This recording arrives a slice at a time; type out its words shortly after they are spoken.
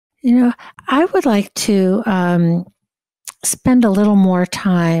You know, I would like to spend a little more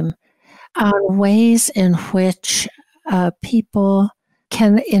time on ways in which people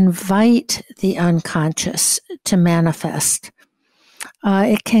can invite the unconscious to manifest.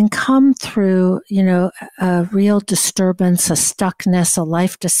 It can come through, a real disturbance, a stuckness, a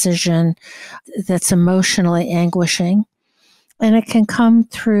life decision that's emotionally anguishing. And it can come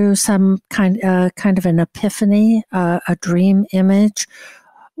through some kind of an epiphany, a dream image,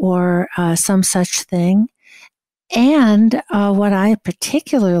 or some such thing. And what I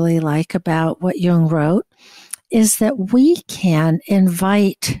particularly like about what Jung wrote is that we can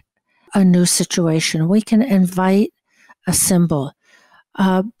invite a new situation. We can invite a symbol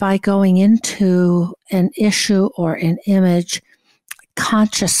by going into an issue or an image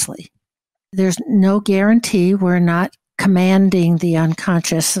consciously. There's no guarantee. We're not commanding the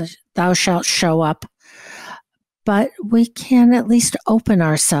unconscious, thou shalt show up. But we can at least open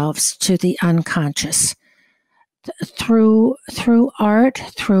ourselves to the unconscious through art,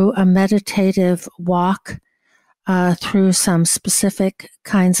 through a meditative walk, through some specific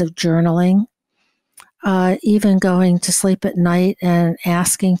kinds of journaling, even going to sleep at night and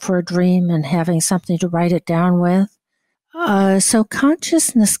asking for a dream and having something to write it down with. So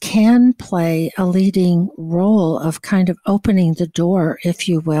consciousness can play a leading role of kind of opening the door, if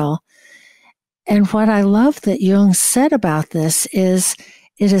you will. And what I love that Jung said about this is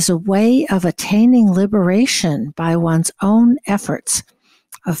it is a way of attaining liberation by one's own efforts,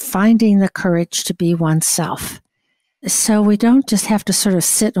 of finding the courage to be oneself. So we don't just have to sort of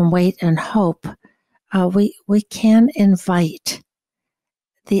sit and wait and hope. We can invite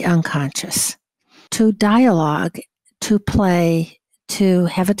the unconscious to dialogue, to play, to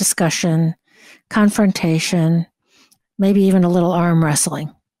have a discussion, confrontation, maybe even a little arm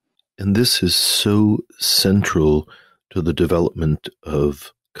wrestling. And this is so central to the development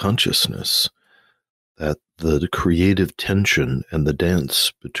of consciousness, that the creative tension and the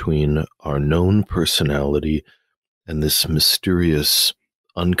dance between our known personality and this mysterious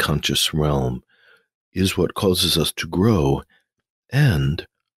unconscious realm is what causes us to grow. And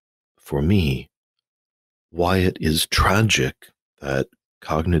for me, why it is tragic that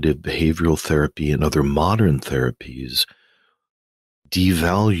cognitive behavioral therapy and other modern therapies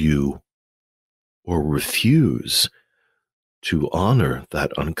devalue or refuse to honor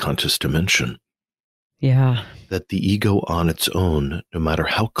that unconscious dimension. Yeah. That the ego on its own, no matter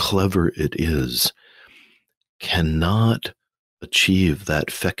how clever it is, cannot achieve that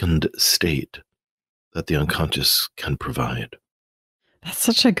fecund state that the unconscious can provide. That's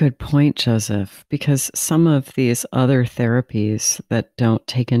such a good point, Joseph, because some of these other therapies that don't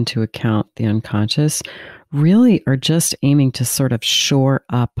take into account the unconscious really are just aiming to sort of shore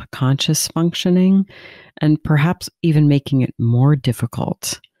up conscious functioning and perhaps even making it more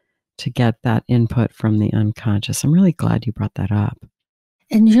difficult to get that input from the unconscious. I'm really glad you brought that up.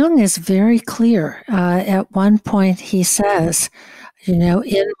 And Jung is very clear. At one point, he says, in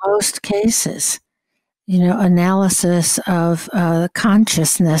most cases, analysis of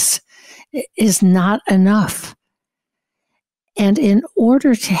consciousness is not enough. And in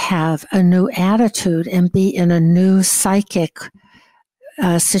order to have a new attitude and be in a new psychic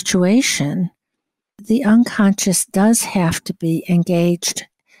situation, the unconscious does have to be engaged,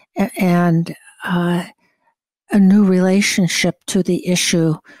 and a new relationship to the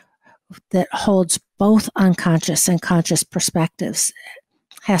issue that holds both unconscious and conscious perspectives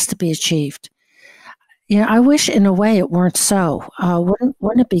has to be achieved. I wish in a way it weren't so.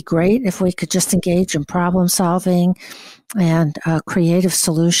 Wouldn't it be great if we could just engage in problem solving and creative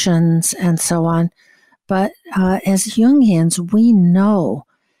solutions and so on? But as Jungians, we know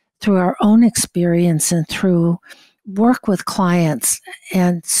through our own experience and through work with clients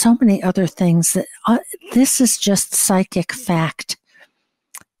and so many other things that this is just psychic fact,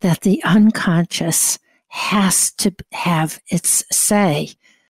 that the unconscious has to have its say.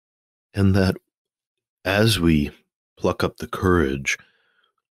 And that as we pluck up the courage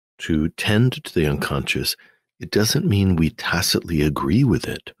to tend to the unconscious, it doesn't mean we tacitly agree with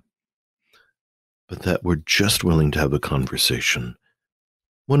it, but that we're just willing to have a conversation.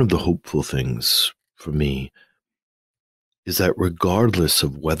 One of the hopeful things for me is that regardless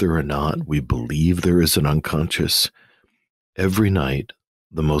of whether or not we believe there is an unconscious, every night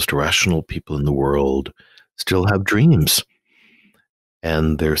the most rational people in the world still have dreams.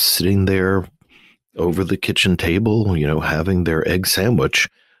 And they're sitting there over the kitchen table, having their egg sandwich,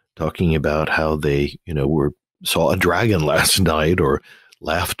 talking about how they, saw a dragon last night, or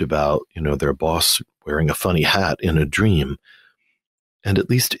laughed about, their boss wearing a funny hat in a dream. And at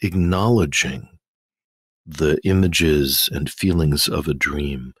least acknowledging the images and feelings of a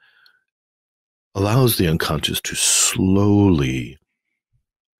dream allows the unconscious to slowly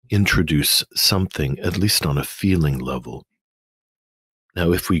introduce something, at least on a feeling level.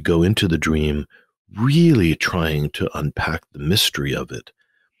 Now, if we go into the dream really trying to unpack the mystery of it,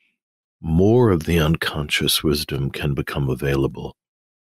 more of the unconscious wisdom can become available.